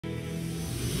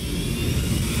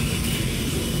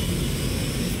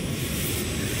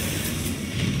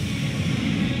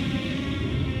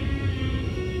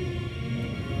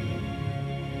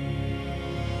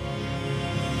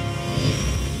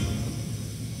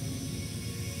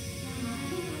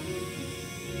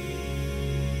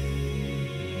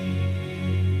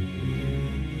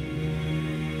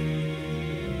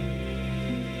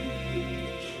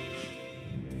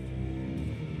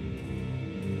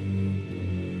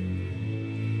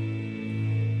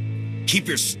Keep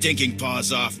your stinking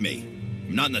paws off me.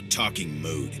 I'm not in the talking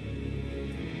mood.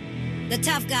 The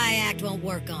tough guy act won't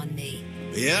work on me.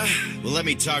 Yeah? Well, let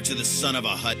me talk to the son of a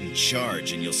hut in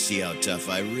charge, and you'll see how tough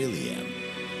I really am.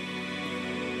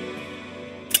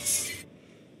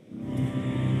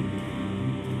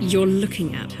 You're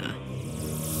looking at her.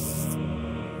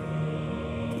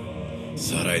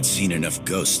 Thought I'd seen enough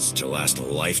ghosts to last a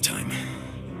lifetime.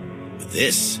 But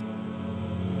this...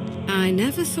 I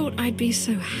never thought I'd be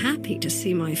so happy to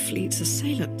see my fleet's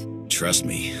assailant. Trust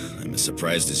me, I'm as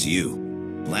surprised as you.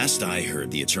 Last I heard,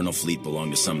 the Eternal Fleet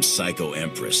belonged to some psycho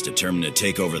empress determined to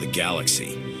take over the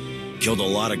galaxy. Killed a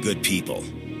lot of good people.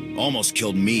 Almost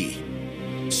killed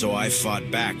me. So I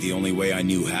fought back the only way I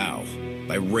knew how.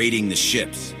 By raiding the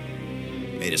ships.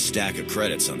 Made a stack of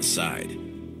credits on the side.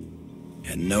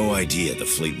 Had no idea the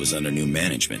fleet was under new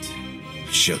management.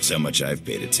 Shows how much I've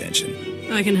paid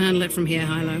attention. I can handle it from here,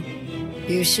 Hilo.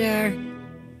 You sure?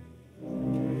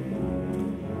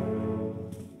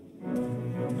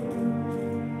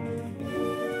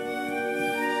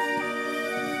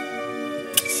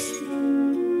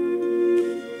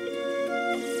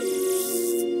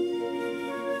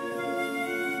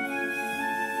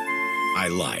 I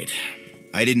lied.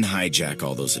 I didn't hijack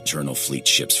all those Eternal Fleet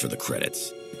ships for the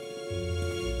credits.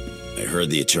 I heard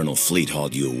the Eternal Fleet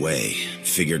hauled you away.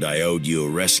 Figured I owed you a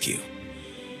rescue.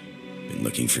 Been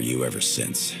looking for you ever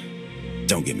since.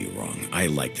 Don't get me wrong, I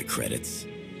like the credits.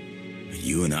 But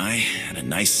you and I had a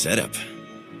nice setup.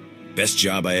 Best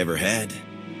job I ever had.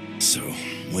 So,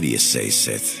 what do you say,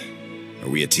 Sith? Are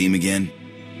we a team again?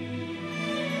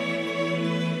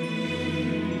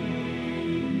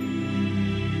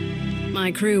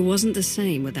 My crew wasn't the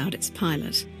same without its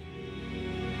pilot.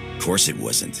 Of course it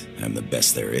wasn't. I'm the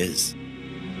best there is.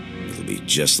 It'll be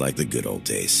just like the good old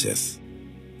days, Sith.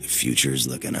 The future's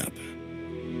looking up.